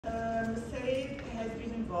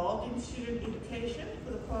involved in student education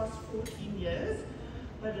for the past 14 years.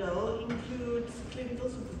 Her role includes clinical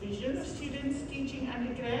supervision of students teaching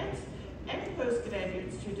undergrads and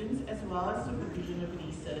postgraduate students, as well as supervision of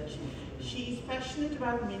research. She is passionate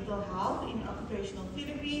about mental health in occupational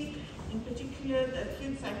therapy, in particular the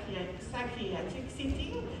acute psychiatric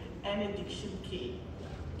setting and addiction care.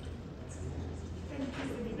 Thank you,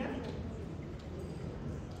 Zarina.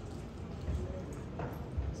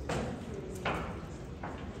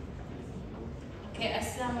 Okay,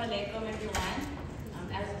 Assalamu alaikum everyone.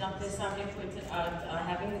 As Dr. Sabri pointed out,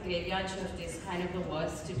 having the graveyard shift is kind of the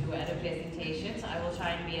worst to do at a presentation, so I will try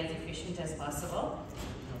and be as efficient as possible.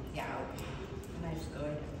 Yeah, can I just go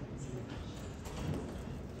ahead?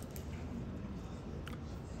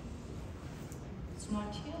 It's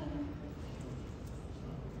not here.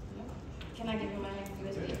 No? Can I give you my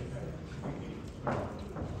USB?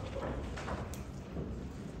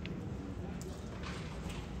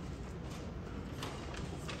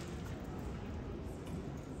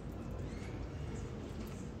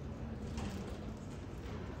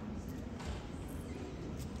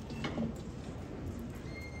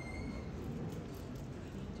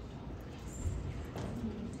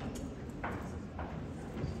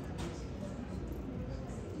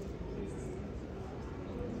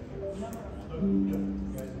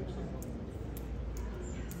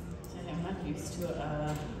 I'm not used to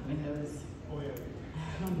Windows. Oh, yeah.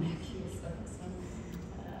 I'm not used to this one.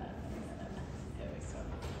 There we go.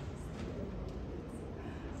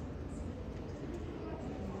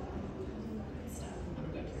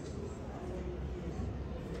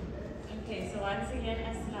 Okay, so once again,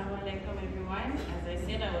 Assalamu alaikum everyone. As I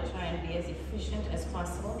said, I will try and be as efficient as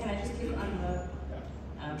possible. Can I just click on the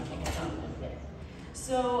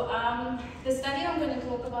So the study I'm going to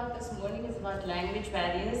talk about this morning is about language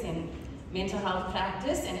barriers in mental health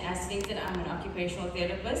practice, and as stated, I'm an occupational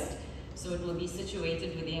therapist, so it will be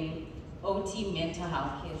situated within OT mental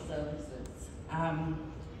health care services.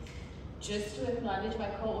 Just to acknowledge my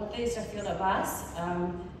co-author is Rafil Abbas.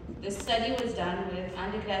 This study was done with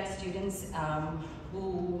undergrad students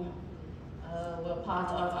who were part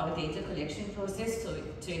of our data collection process, so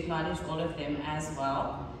to acknowledge all of them as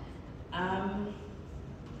well.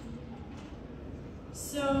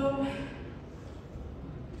 So,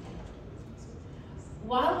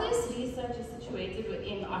 while this research is situated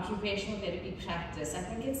within occupational therapy practice, I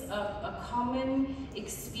think it's a common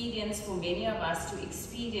experience for many of us to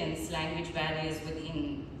experience language barriers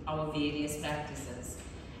within our various practices.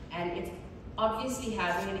 And it's obviously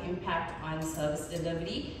having an impact on service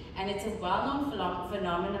delivery, and it's a well-known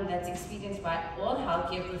phenomenon that's experienced by all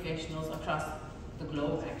healthcare professionals across the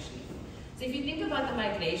globe, actually. So if you think about the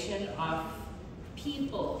migration of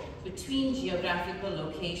people between geographical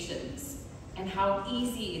locations and how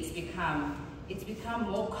easy it's become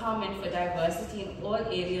more common for diversity in all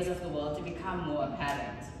areas of the world to become more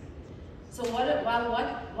apparent. So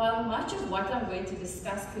while much of what I'm going to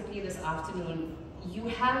discuss quickly this afternoon you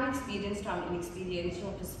have experienced from an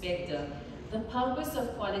experiential perspective, the purpose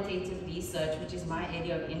of qualitative research, which is my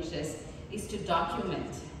area of interest, is to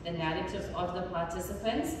document the narratives of the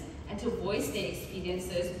participants and to voice their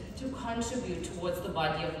experiences to contribute towards the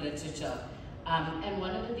body of literature. And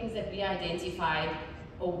one of the things that we identified,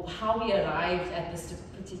 or how we arrived at this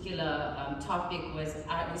particular topic, was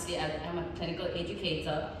obviously I'm a clinical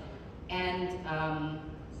educator, and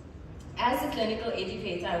as a clinical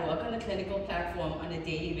educator, I work on the clinical platform on a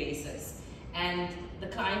daily basis. And the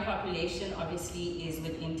client population obviously is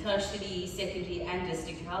within tertiary, secondary, and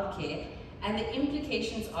district healthcare. And the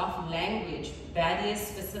implications of language barriers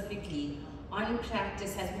specifically on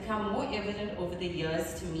practice has become more evident over the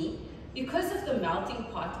years to me because of the melting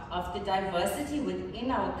pot of the diversity within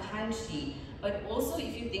our country, but also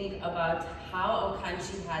if you think about how our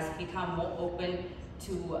country has become more open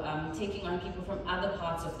to taking on people from other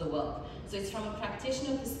parts of the world. So it's from a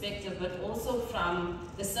practitioner perspective, but also from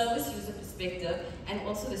the service user perspective, and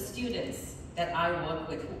also the students that I work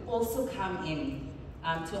with who also come in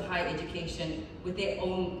to higher education with their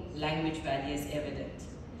own language barriers evident.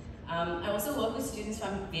 I also work with students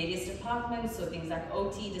from various departments, so things like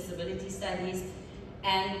OT, disability studies,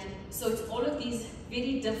 and so it's all of these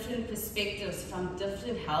very different perspectives from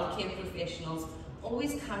different healthcare professionals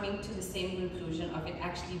always coming to the same conclusion of it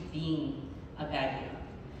actually being a barrier.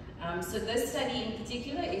 So this study in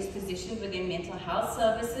particular is positioned within mental health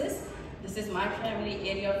services. This is my primary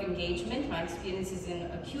area of engagement. My experience is in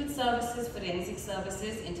acute services, forensic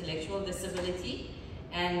services, intellectual disability,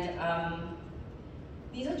 and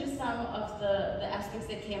these are just some of the aspects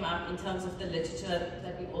that came up in terms of the literature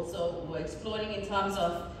that we also were exploring in terms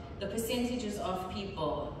of the percentages of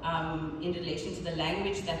people in relation to the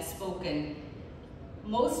language that's spoken,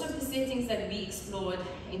 most of the settings that we explored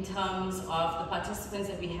in terms of the participants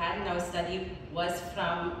that we had in our study was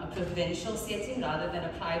from a provincial setting rather than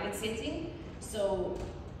a private setting. So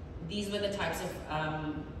these were the types of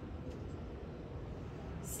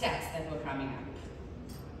stats that were coming up.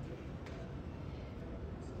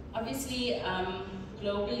 Obviously,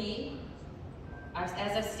 globally,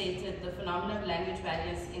 as I've stated, the phenomenon of language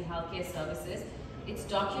barriers in healthcare services, it's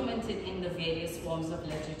documented in the various forms of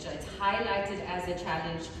literature. It's highlighted as a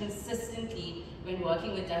challenge consistently when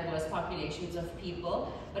working with diverse populations of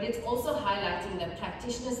people, but it's also highlighting that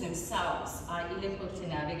practitioners themselves are ill-equipped to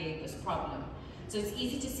navigate this problem. So it's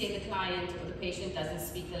easy to say the client or the patient doesn't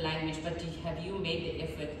speak the language, but have you made the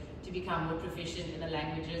effort to become more proficient in the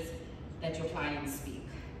languages that your clients speak?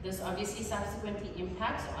 This obviously subsequently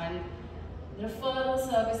impacts on referral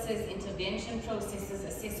services, intervention processes,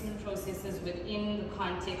 assessment processes within the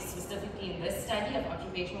context, specifically in this study of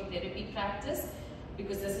occupational therapy practice,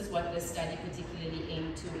 because this is what this study particularly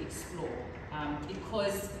aimed to explore.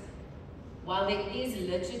 Because while there is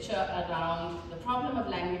literature around the problem of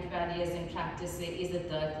language barriers in practice, there is a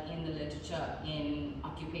dearth in the literature in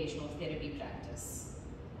occupational therapy practice.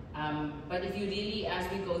 But if you really,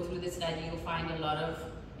 as we go through the study, you'll find a lot of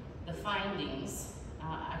the findings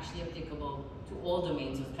are actually applicable to all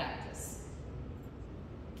domains of practice.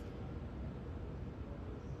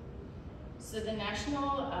 So the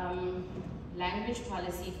National Language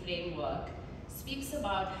Policy Framework speaks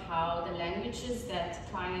about how the languages that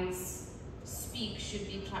clients speak should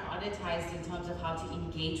be prioritized in terms of how to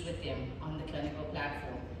engage with them on the clinical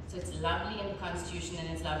platform. So it's lovely in the Constitution and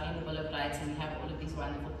it's lovely in the Bill of Rights, and we have all of these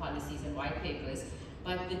wonderful policies and white papers,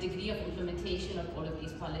 but the degree of implementation of all of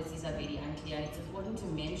these policies are very unclear, and it's important to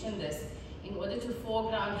mention this in order to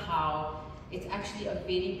foreground how it's actually a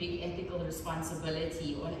very big ethical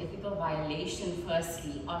responsibility or an ethical violation,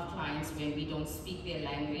 firstly, of clients when we don't speak their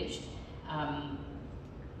language,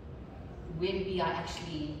 when we are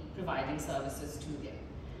actually providing services to them.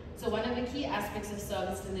 So one of the key aspects of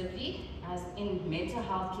service delivery, as in mental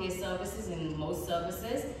health care services, in most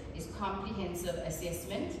services, is comprehensive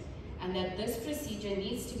assessment, and that this procedure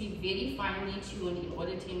needs to be very finely tuned in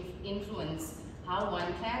order to influence how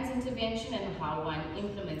one plans intervention and how one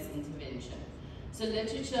implements intervention. So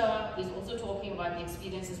literature is also talking about the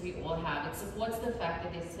experiences we all have. It supports the fact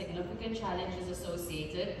that there's significant challenges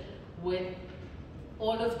associated with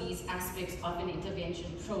all of these aspects of an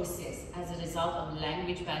intervention process as a result of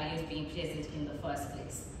language barriers being present in the first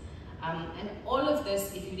place. And all of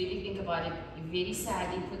this, if you really think about it, very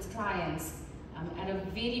sadly puts clients at a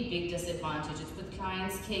very big disadvantage. It's put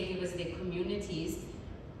clients, caregivers, their communities.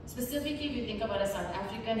 Specifically, if you think about a South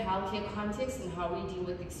African healthcare context and how we deal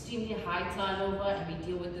with extremely high turnover, and we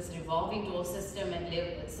deal with this revolving door system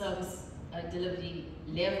at service delivery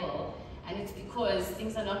level, and it's because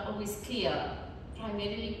things are not always clear,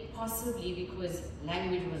 primarily possibly because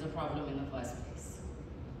language was a problem in the first place.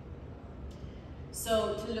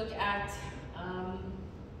 So to look at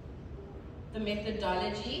the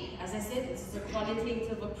methodology, as I said, this is a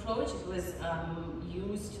qualitative approach. It was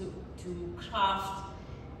used to craft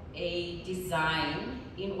a design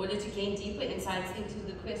in order to gain deeper insights into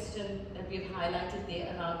the question that we've highlighted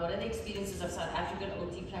there around what are the experiences of South African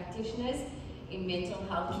OT practitioners in mental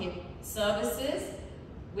health care services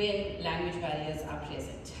when language barriers are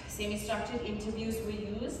present. Semi-structured interviews were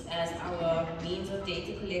used as our means of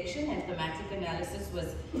data collection, and thematic analysis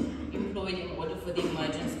was employed in order for the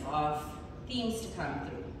emergence of themes to come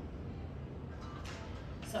through.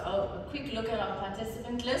 So a quick look at our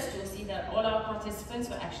participant list. You'll see that all our participants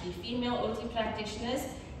were actually female OT practitioners.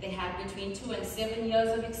 They had between 2 and 7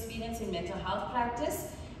 years of experience in mental health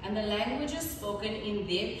practice, and the languages spoken in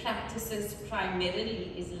their practices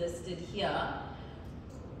primarily is listed here.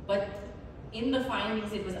 But in the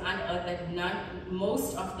findings, it was unearthed that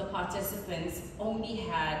most of the participants only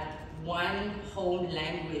had one home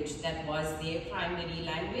language that was their primary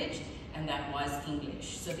language, and that was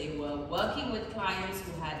English. So they were working with clients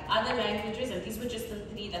who had other languages, and these were just the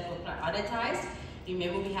 3 that were prioritized.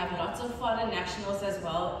 Remember, we have lots of foreign nationals as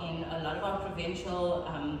well in a lot of our provincial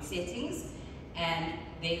settings, and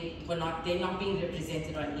they're not being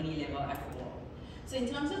represented on any level at all. So in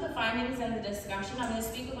terms of the findings and the discussion, I'm going to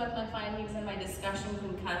speak about my findings and my discussion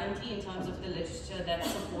concurrently in terms of the literature that's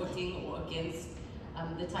supporting or against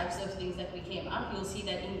the types of things that we came up. You'll see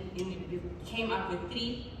that we came up with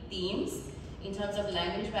 3 themes in terms of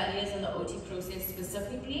language barriers in the OT process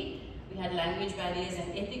specifically. We had language barriers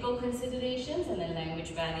and ethical considerations, and then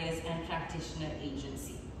language barriers and practitioner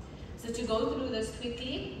agency. So to go through this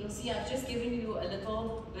quickly, you'll see I've just given you a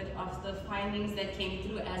little bit of the findings that came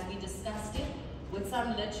through as we discussed it with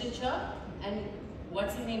some literature, and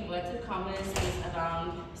what's in inverted commas is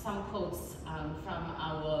around some quotes from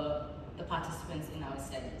the participants in our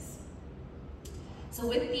studies. So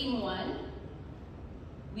with theme 1,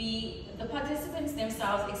 the participants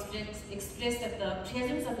themselves expressed that the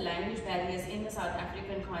presence of language barriers in the South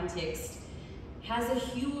African context has a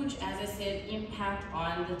huge, as I said, impact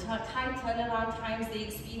on the tight turnaround times they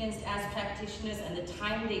experienced as practitioners and the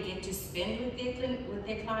time they get to spend with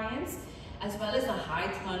their clients, as well as the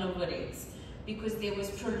high turnover rates, because there was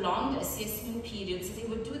prolonged assessment periods. So they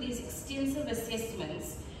would do these extensive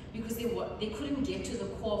assessments because they couldn't get to the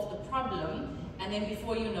core of the problem, and then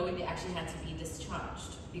before you know it, they actually had to be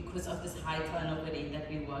discharged because of this high turnover rate that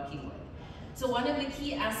we're working with. So one of the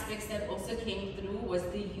key aspects that also came through was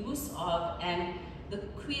the use of and the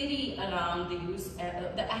query around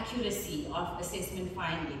the accuracy of assessment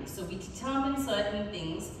findings. So we determine certain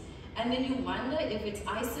things, and then you wonder if it's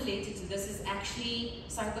isolated to this is actually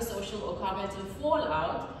psychosocial or cognitive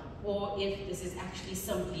fallout, or if this is actually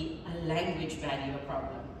simply a language barrier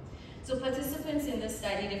problem. So participants in the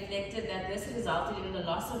study reflected that this resulted in the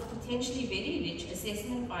loss of potentially very rich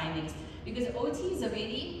assessment findings, because OT is a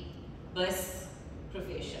very burst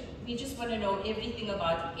profession. We just want to know everything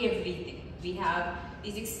about everything. We have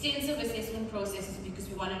these extensive assessment processes because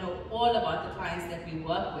we want to know all about the clients that we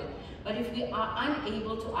work with. But if we are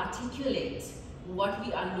unable to articulate what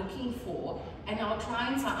we are looking for, and our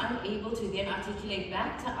clients are unable to then articulate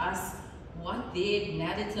back to us what their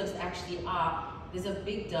narratives actually are, there's a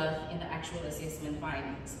big dearth in the actual assessment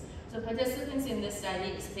findings. So participants in this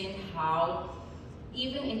study explained how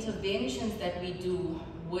even interventions that we do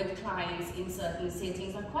with clients in certain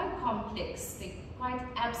settings are quite complex. They're quite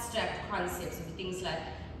abstract concepts of things like,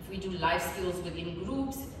 if we do life skills within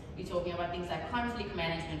groups, we're talking about things like conflict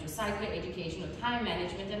management or psychoeducation or time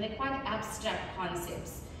management, and they're quite abstract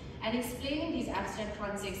concepts. And explaining these abstract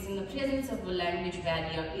concepts in the presence of a language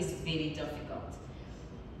barrier is very difficult.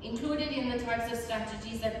 Included in the types of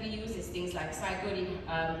strategies that we use is things like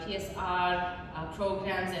PSR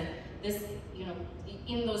programs, and this,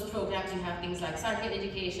 in those programs you have things like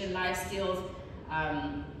psychoeducation, life skills,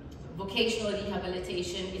 vocational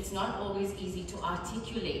rehabilitation. It's not always easy to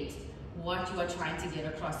articulate what you are trying to get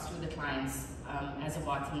across to the clients as a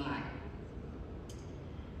bottom line.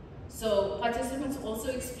 So participants also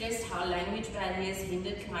expressed how language barriers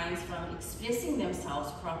hindered clients from expressing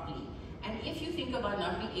themselves properly. And if you think about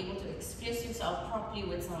not being able to express yourself properly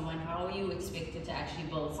with someone, how are you expected to actually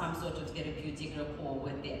build some sort of therapeutic rapport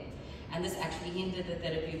with them? And this actually hindered the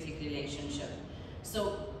therapeutic relationship.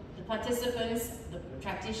 So the participants, the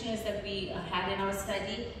practitioners that we had in our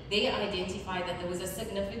study, they identified that there was a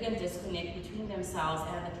significant disconnect between themselves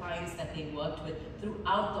and the clients that they worked with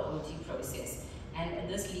throughout the OT process. And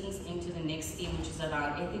this links into the next theme, which is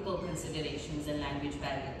around ethical considerations and language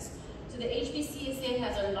barriers. So the HPCSA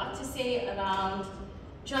has a lot to say around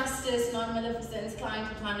justice, non-maleficence,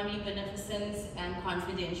 client autonomy, beneficence, and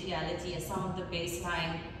confidentiality as some of the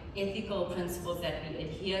baseline ethical principles that we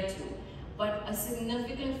adhere to. But a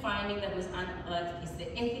significant finding that was unearthed is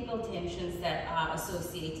the ethical tensions that are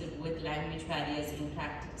associated with language barriers in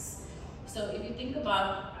practice. So if you think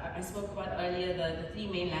about, I spoke about earlier the 3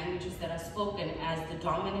 main languages that are spoken as the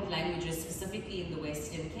dominant languages, specifically in the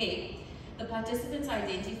Western Cape. The participants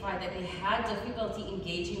identified that they had difficulty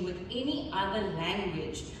engaging with any other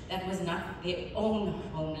language that was not their own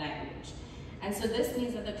home language. And so this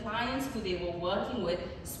means that the clients who they were working with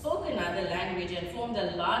spoke another language and formed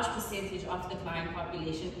a large percentage of the client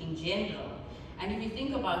population in general. And if you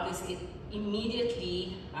think about this, it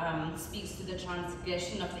immediately speaks to the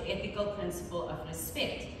transgression of the ethical principle of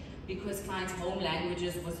respect, because clients' home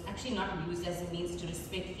languages was actually not used as a means to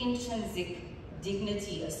respect intrinsic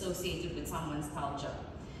dignity associated with someone's culture.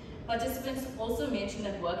 Participants also mentioned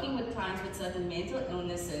that working with clients with certain mental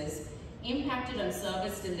illnesses impacted on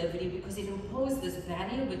service delivery because it imposed this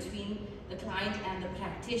barrier between the client and the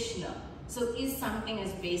practitioner. So is something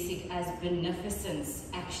as basic as beneficence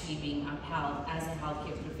actually being upheld as a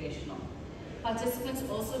healthcare professional? Participants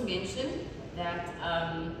also mentioned that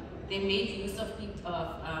they made use of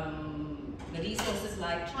the resources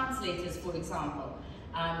like translators, for example.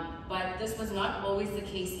 But this was not always the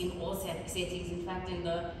case in all settings. In fact, in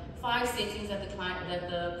the 5 settings that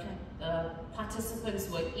the participants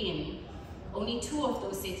were in, only 2 of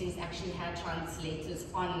those settings actually had translators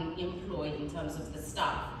on employ in terms of the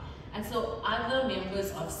staff. And so other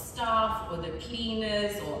members of staff or the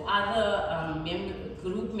cleaners or other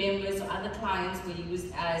group members or other clients were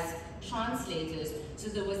used as translators. So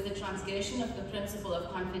there was the transgression of the principle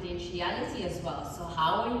of confidentiality as well. So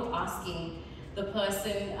how are you asking the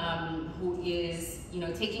person who is,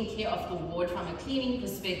 taking care of the ward from a cleaning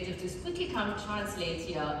perspective to quickly come translate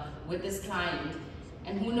here with this client,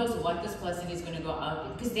 and who knows what this person is going to go out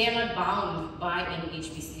with, because they're not bound by any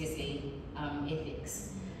HPCSA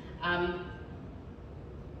ethics.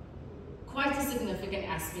 Quite a significant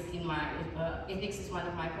aspect in my ethics is one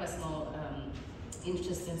of my personal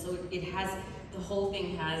interests, and so it has, the whole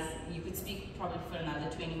thing has, you could speak probably for another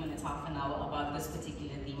 20 minutes, half an hour about this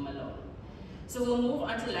particular theme alone. So we'll move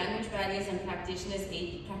on to language barriers and practitioner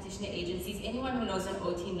agencies. Anyone who knows an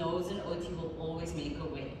OT knows an OT will always make a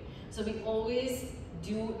way. So we always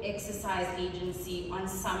do exercise agency on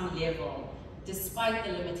some level, despite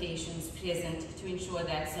the limitations present, to ensure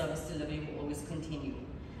that service delivery will always continue.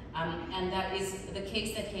 And that is the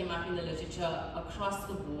case that came up in the literature across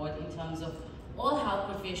the board in terms of all health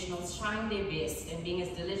professionals trying their best and being as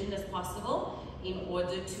diligent as possible in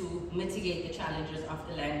order to mitigate the challenges of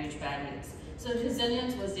the language barriers. So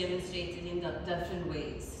resilience was demonstrated in different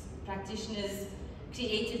ways. Practitioners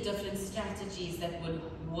created different strategies that would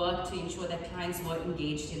work to ensure that clients were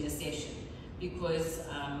engaged in the session, because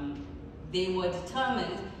they were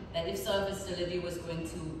determined that if service delivery was going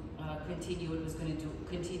to continue, it was going to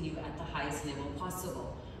continue at the highest level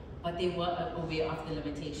possible. But they were aware of the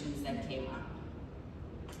limitations that came up.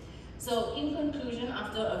 So in conclusion,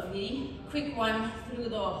 after a very quick one through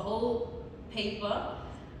the whole paper,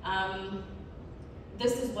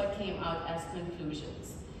 this is what came out as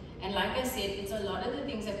conclusions. And like I said, it's a lot of the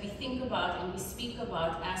things that we think about and we speak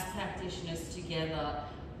about as practitioners together,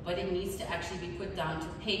 but it needs to actually be put down to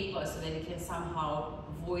paper so that it can somehow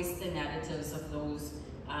voice the narratives of those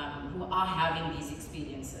who are having these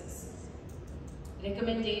experiences.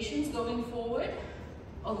 Recommendations going forward.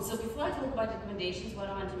 Oh, so before I talk about recommendations, what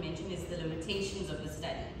I want to mention is the limitations of the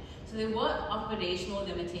study. So there were operational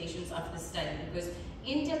limitations of the study, because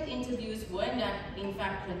in-depth interviews were not, in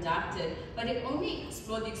fact, conducted, but it only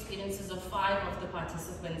explored the experiences of 5 of the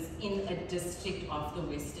participants in a district of the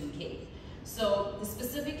Western Cape. So the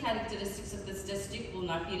specific characteristics of this district will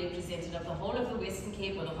not be representative of the whole of the Western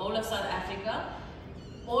Cape or the whole of South Africa.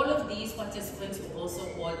 All of these participants were also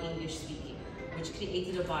all English speaking, which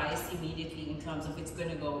created a bias immediately in terms of it's going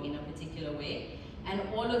to go in a particular way. And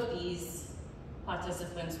all of these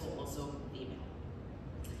participants were also female.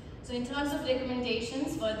 So in terms of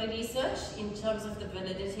recommendations, further research in terms of the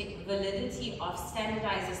validity of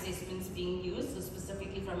standardized assessments being used, so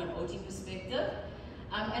specifically from an OT perspective,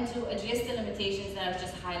 and to address the limitations that I've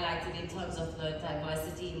just highlighted in terms of the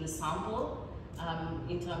diversity in the sample,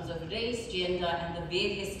 in terms of race, gender, and the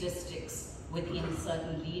various districts within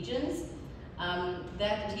certain regions.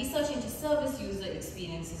 That research into service user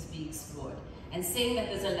experiences be explored, and saying that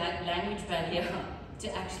there's a language barrier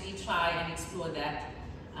to actually try and explore that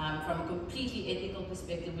from a completely ethical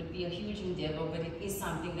perspective would be a huge endeavor, but it is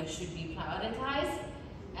something that should be prioritized.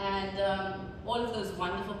 And all of those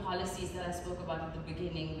wonderful policies that I spoke about at the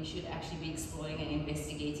beginning, we should actually be exploring and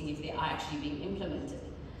investigating if they are actually being implemented.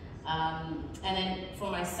 And then for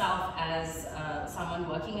myself as someone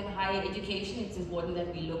working in higher education, it's important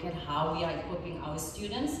that we look at how we are equipping our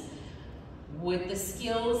students with the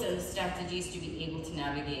skills and the strategies to be able to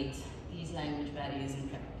navigate these language barriers in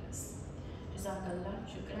practice. Jazakallah,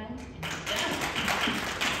 shukran, and done.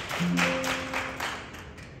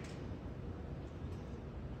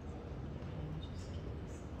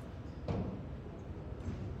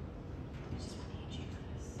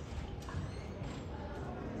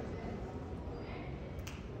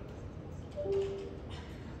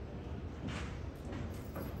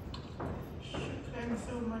 Shukran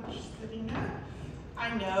so much, Zarina.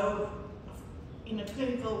 I know in a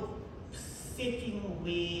clinical setting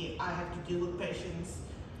where I have to deal with patients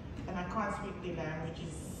and I can't speak their language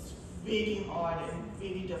is very hard and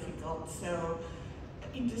very difficult. So,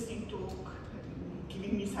 interesting talk,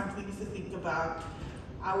 giving me something to think about.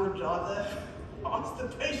 I would rather ask the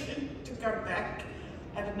patient to come back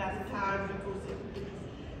at another time, because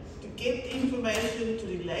to get the information, to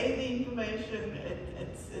relay the information,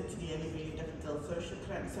 it's really, really difficult. So,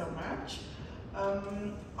 shukran so much.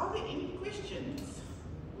 Are there any questions?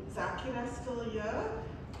 Zakira still here,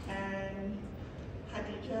 and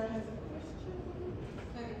Khadija has a question.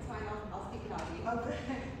 No, it's fine. I'll speak loudly.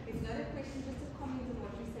 Okay. It's not a question, just a comment on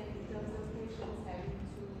what you're saying in terms of patients having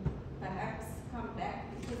to perhaps come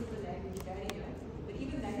back because of the language barrier. But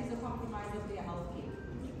even that is a compromise of their health care.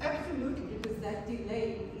 Absolutely. Because that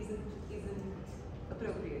delay isn't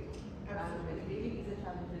appropriate. Absolutely. It really is a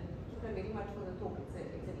challenge. Thank you very much for the talk.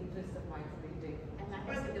 It's an interest of mine for the day. And I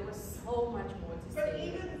so much more to But say.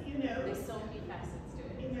 even, you know, There's so many facets to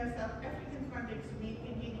it. in a South African context, we're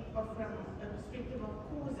thinking of from a perspective of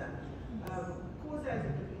Xhosa. Xhosa is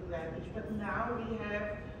a difficult language, but now we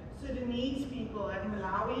have Sudanese people and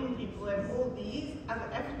Malawian people and all these other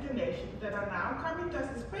African nations that are now coming to us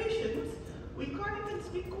as patients. We can't even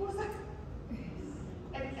speak Xhosa.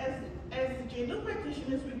 And as general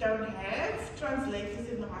practitioners, we don't have translators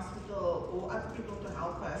in the hospital or other people to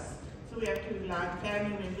help us. So we have to rely on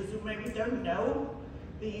family members who maybe don't know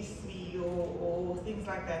the history or things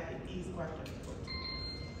like that. It is quite difficult.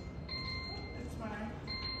 That's my...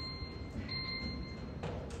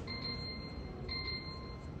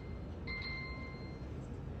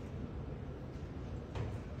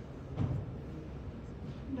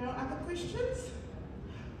 No other questions?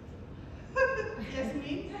 Yes,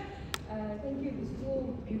 me? Thank you. This is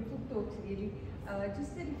all beautiful talks, really.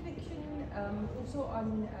 Just a reflection also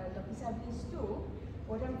on Dr. Sabi's talk.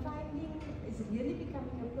 What I'm finding is really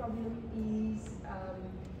becoming a problem is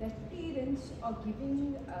that parents are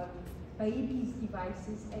giving babies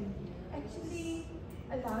devices and actually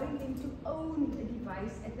allowing them to own a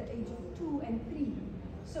device at the age of 2 and 3.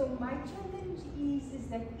 So my challenge is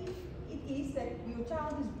that if it is that your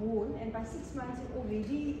child is born and by 6 months it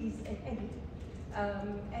already is an addict,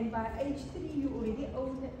 and by age 3 you already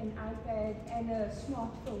own an iPad and a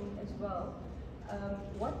smartphone as well,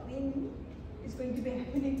 what then is going to be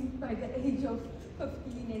happening by the age of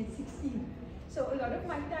 15 and 16? So a lot of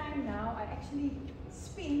my time now I actually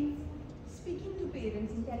spend speaking to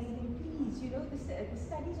parents and telling them, please, you know, the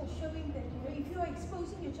studies are showing that, you know, if you are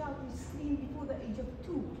exposing your child to screen before the age of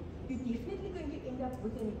 2, you're definitely going to end up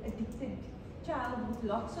with an addicted child with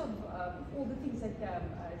lots of all the things that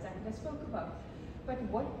Zarina spoke about. But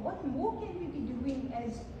what more can we be doing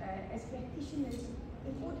as practitioners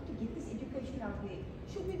in order to get this education out there?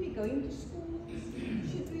 Should we be going to schools?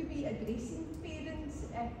 Should we be addressing parents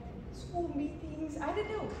at school meetings? I don't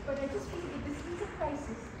know, but I just feel that this is a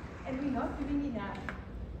crisis and we're not doing enough.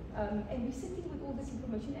 And we're sitting with all this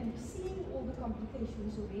information and seeing all the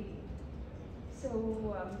complications already. So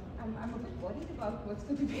I'm a bit worried about what's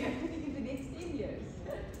going to be happening in the next 10 years.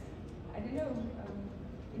 I don't know,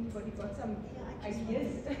 anybody got some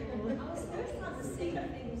ideas? I was thinking of the same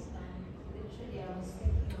things, literally I was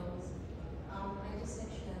thinking I just said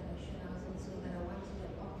Shana's also that I wanted to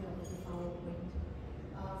copy of the PowerPoint.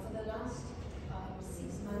 For the last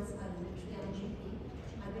 6 months, I'm literally on GP.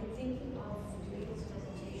 I've been thinking of doing this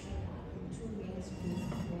presentation in 2 main schools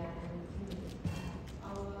where I'm included.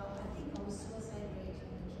 I think our suicide rate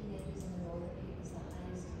in the teenagers in the Northern Cape is the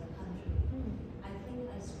highest in the country. I think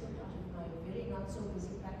I split out of my very not so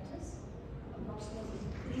busy practice approximately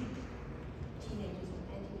 3 teenagers with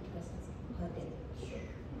antidepressants per day.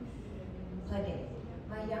 Per day.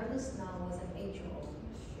 My youngest now was an 8-year-old,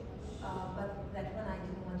 but that one I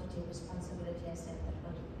didn't want to take responsibility. I sent that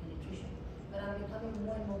one to the pediatrician. But I'm becoming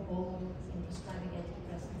more and more bold in prescribing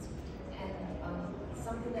antidepressants. And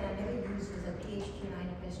something that I never used was a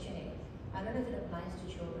PHQ-9 questionnaire. I don't know if it applies to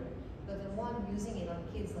children, but the more I'm using it on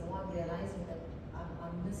kids, the more I'm realizing that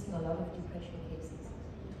I'm missing a lot of depression cases.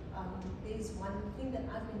 There's one thing that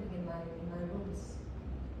I've been doing in my rooms.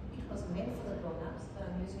 It was meant for the grown-ups, but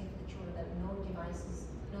I'm using it for the children that no devices,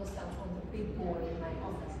 no stuff on the big board in my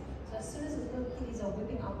office. So as soon as the little kiddies are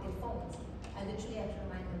whipping out their phones, I literally have to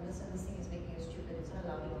remind them, listen, this thing is making you stupid, it's not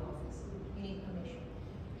allowed in your office. You need permission.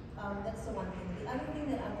 That's the one thing. The other thing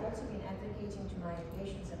that I've also been advocating to my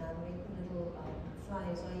patients, and I'm making little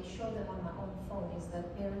flyers, so I show them on my own phone, is that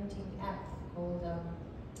parenting app called the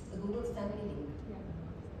Google Family Link.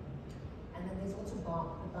 And then there's also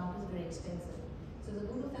Bark. The Bark is very expensive. So the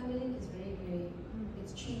Google Family Link is very, very,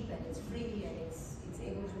 it's cheap and it's free and it's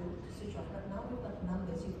able to switch off. But now we've got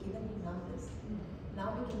numbers, you've given me numbers.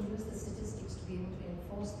 Now we can use the statistics to be able to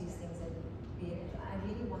enforce these things and be able to, I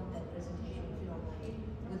really want that presentation, if you don't mind,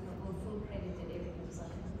 with full credit and everything. So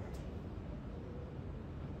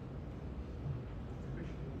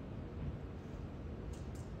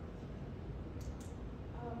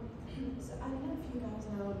I know a few guys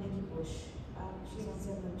know Nikki Bush. She's on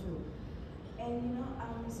 702. And you know,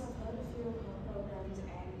 so I've heard a few of her programs,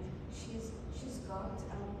 and she's got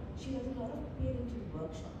she does a lot of parenting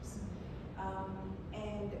workshops.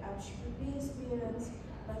 And she prepares parents,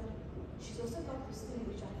 but she's also got this thing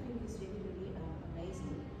which I think is really, really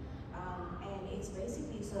amazing. And it's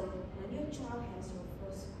basically, so when your child is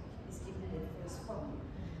given their first phone,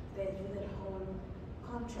 they do that whole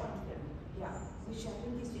contract thing. Yeah, which I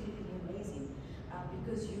think is really, really amazing,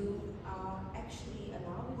 because you are actually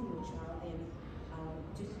allowing your child then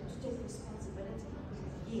to take responsibility.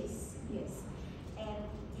 Yes, yes. And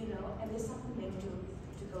you know, and there's something then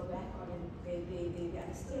to go back on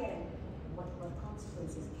understand what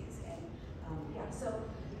consequences is. And yeah, so,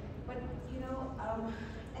 but you know,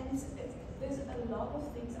 and there's a lot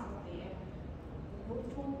of things out there. Your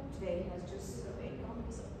talk today has just sort of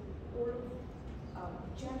encompassed all of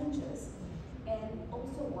challenges and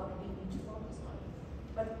also what we need to focus on.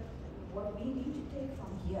 But what we need to take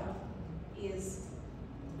from here is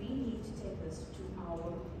we need to take this to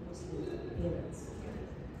our Muslim parents.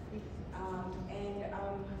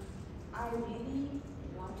 I really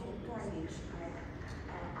want to encourage,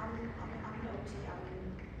 I'm OT, I'm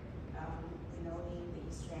in the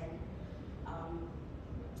East End,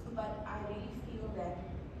 but I really feel that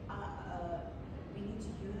we need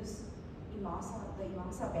to use IMASA, the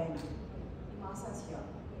IMASA banner. IMASA is here.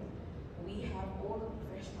 We have all the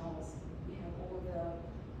professionals, we have all the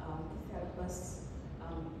therapists,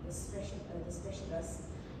 the specialists.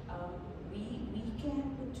 We can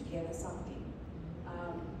put together something,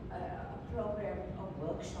 a program, a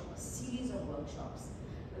workshop, a series of workshops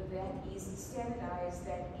that is standardized,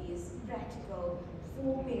 that is practical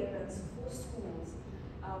for parents, for schools,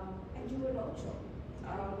 and do a roadshow,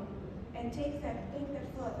 and take that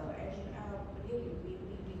further. And really,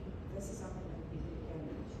 this is something that we can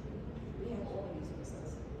do. We have all the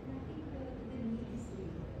resources. And I think the need is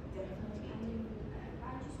there. Definitely. I mean,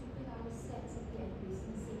 I just look at our stats at the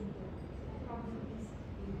Adolescent Center. The problem is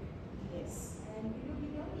big. Yes. And we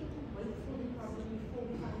don't need to wait for the problem before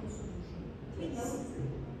we find a solution. We know Yes. it's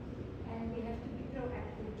there. And we have to be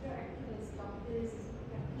proactive as doctors, as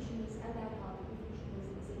practitioners, allied health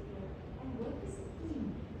professionals, etc. And work as a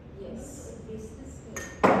team. Yes. To address this thing.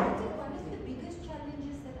 I think one of the biggest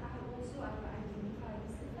challenges that I've identified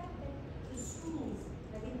is the fact that the schools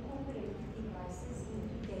have incorporated devices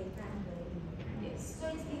into daytime learning. Yes.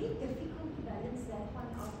 So it's very difficult to balance that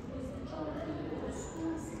one out because the children or the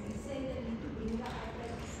schools, we say they need to bring the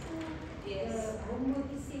iPad to school. Yes. The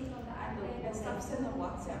homework is sent on the iPad. The stuff's in the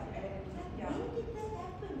WhatsApp. When did that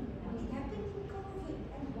happen? It happened in COVID.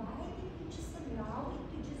 And why did we just allow it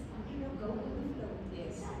to just, go with the flow?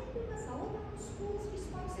 Yes. So I think we must hold our schools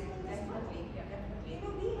responsible as well. Definitely. Yeah, definitely.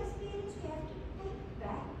 We as parents, we have to take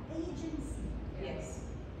back agency. Yes.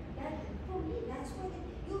 That, for me, that's what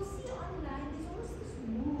you'll see online, there's almost this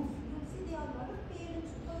move. You'll see there are a lot of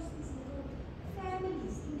parents who post these little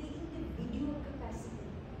families in their individual capacity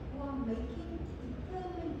who are making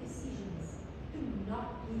determined decisions to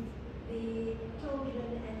not give their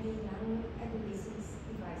children and their young adolescents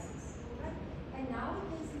devices. Right? And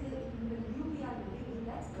nowadays in the new we are living in,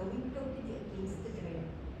 that's going totally against the grain.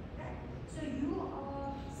 Right? So you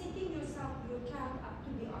are setting your child up to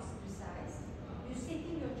be ostracized. You're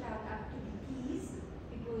setting your child up to be teased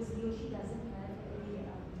because he or she doesn't have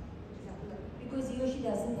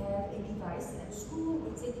a device at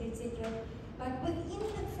school, etc., etc. But within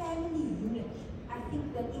the family unit, I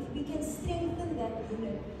think that if we can strengthen that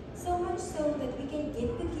unit, so much so that we can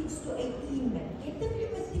get the kids to 18, get them to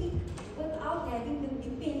matric without having them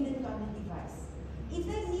dependent on the device. If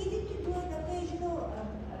they needed to do an occasional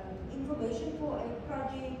information for a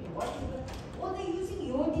project or whatever, or they're using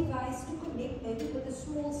your device to connect maybe with a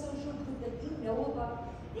small social group that you know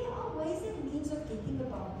about, there are ways and means of getting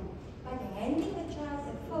about it. But handing a child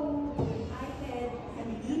a phone or an iPad and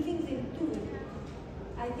leaving them to it,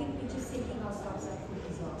 I think we're just setting ourselves up for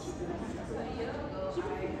disaster. So a year ago,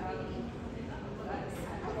 I have a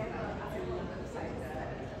website,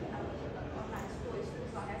 online stories,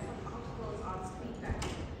 so I have some articles on screen time.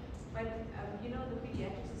 But the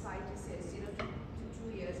Pediatric Society says, to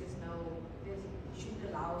 2 years is you shouldn't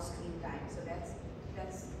allow screen time. So that's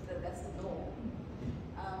the norm.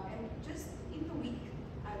 And just in the week,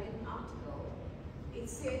 I read an article. It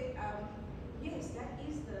said, yes, that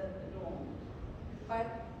is the norm. But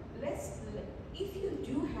if you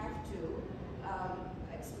do have to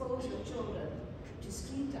expose your children to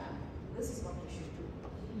screen time, this is what you should do.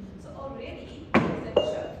 So already there's that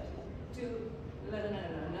shift to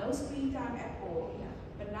no screen time at all.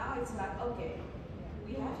 But now it's like, okay,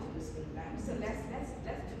 we have to do screen time. So let's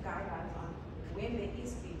do guidelines on when there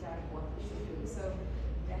is screen time, what we should do. So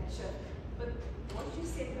that shift. But what you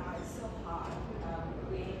said now is so hard,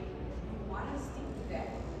 where you want to stick to that,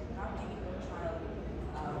 not giving your child.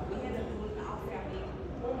 We had a rule in our family,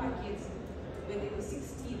 all my kids, when they were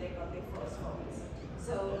 16, they got their first phones.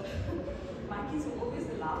 So my kids were always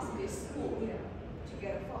the last day of school to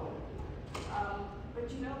get a phone. But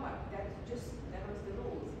you know what, that was the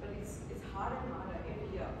rules. But it's harder and harder every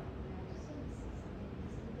year.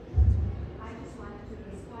 I just wanted to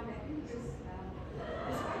respond. I think this is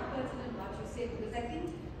quite pertinent what you said, because I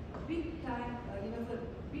think big time, for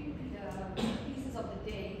big pieces of the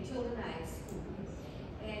day, children are at school.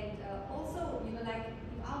 And also, like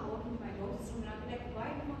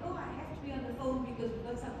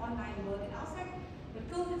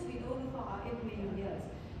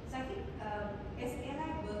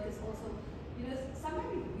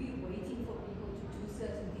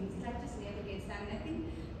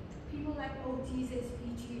like OTs and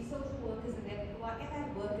speech social workers and that, who are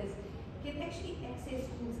allied workers, can actually access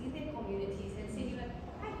schools in their communities and say, you know,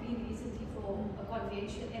 I've been recently for a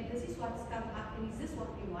convention and this is what's come up and is this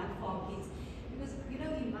what we want for our kids? Because, you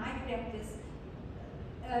know, in my practice,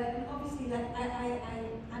 and obviously, like I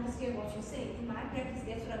understand what you're saying. In my practice,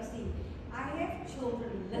 that's what I'm seeing. I have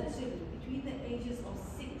children literally between the ages of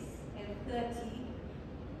 6 and 30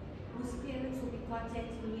 whose parents will be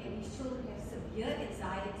contacting me, and these children have severe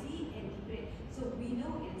anxiety and depression. So we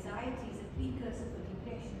know anxiety is a precursor for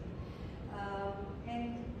depression.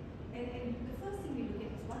 And the first thing we look at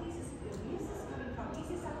is where is this coming from? Is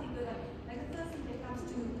there something going on? Like the first thing that comes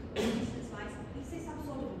to patients' minds, is there some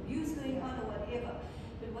sort of abuse going on or whatever?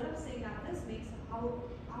 But what I'm saying now, this makes our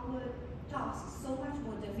task so much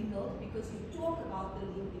more difficult because you talk about the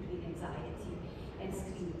link between anxiety and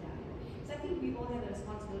screen time. So I think we all have a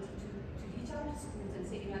responsibility to reach out to schools and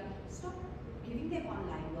say, you know, stop giving them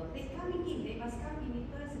online work. They're coming in, they must come in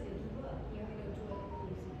person and do work. Yeah, we don't do it.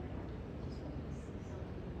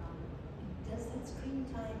 Does that screen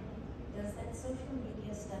time, does that social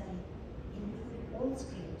media study include all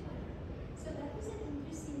screen time? So that is an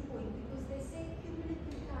interesting point because they say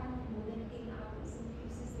cumulative time of more than 10 hours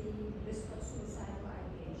increases the risk of suicide or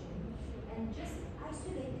ideation. And just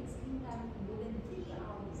isolated screen time of more than 3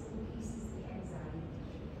 hours increases the anxiety.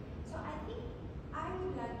 So I think I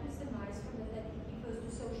would like to surmise from that it refers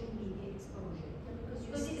to social media exposure.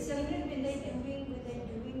 Because it's different when they're doing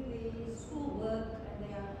the school work and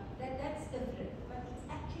they are that's different. But it's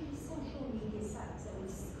actually social media sites. So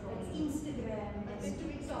it's Instagram, But it's they're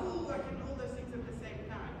doing TikTok. schoolwork and all those things at the same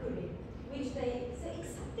time. Correct. Which they so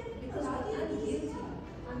it's different Because I'm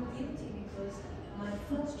guilty because my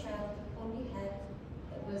first child only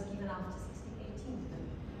was given after 18.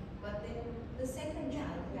 But then the second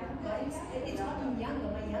child, it's gotten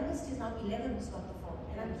younger. My youngest is now 11 who's got the phone.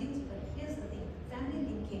 And I'm guilty, but here's the thing, family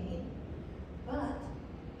link came in. But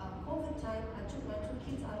COVID time, I took my 2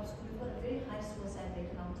 kids out of school. We've got a very high suicide rate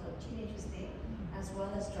among teenagers there, as well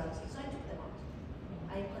as drugs. So I took them out.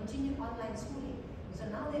 I continued online schooling. So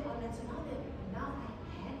now they're online. So now I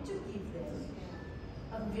had to give them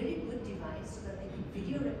a very good device so that they could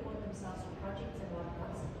video record themselves for projects and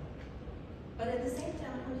whatnot. But at the same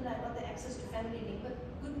time, I got the access to family link, but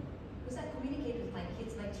good because I communicate with my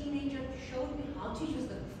kids. My teenager showed me how to use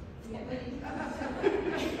them. Now,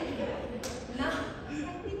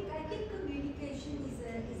 I think communication is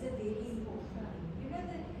a very important thing. You know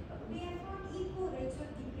that we have found equal rates of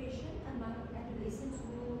depression among adolescents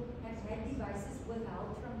who have had devices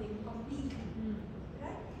withheld from them completely.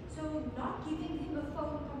 Right? So not giving him a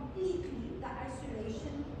phone completely, the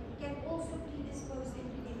isolation can also predispose them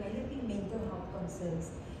to developing mental health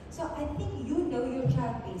concerns. So I think you know your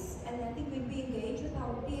child best, and I think when we engage with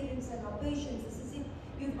our parents and our patients, this is it.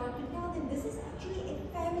 You've got to tell them this is actually a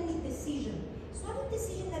family decision. It's not a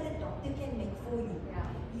decision that a doctor can make for you. Yeah.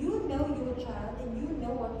 You know your child and you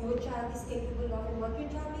know what your child is capable of and what your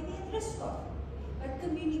child may be at risk of. But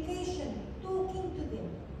communication, talking to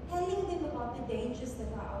them, telling them about the dangers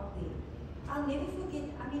that are out there. I'll never forget,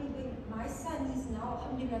 I mean, when my son is now,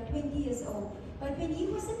 alhamdulillah, 20 years old, but when he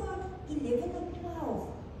was about 11 or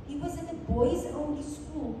 12, he was at a boys-only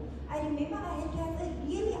school. I remember I had to have a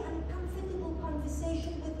really uncomfortable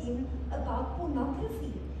conversation with him about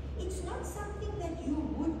pornography. It's not something that you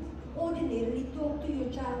would ordinarily talk to your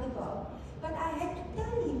child about, but I had to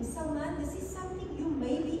tell him, Salman, this is something you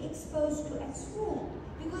may be exposed to at school.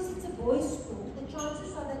 Because it's a boys' school, the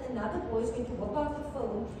chances are that another boy is going to whip out the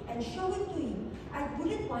phone and show it to him. I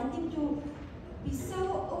wouldn't want him to be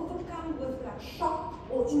so overcome with like shock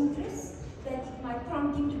or interest that it might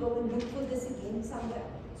prompt him to go and look for this again somewhere.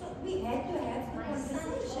 So we had to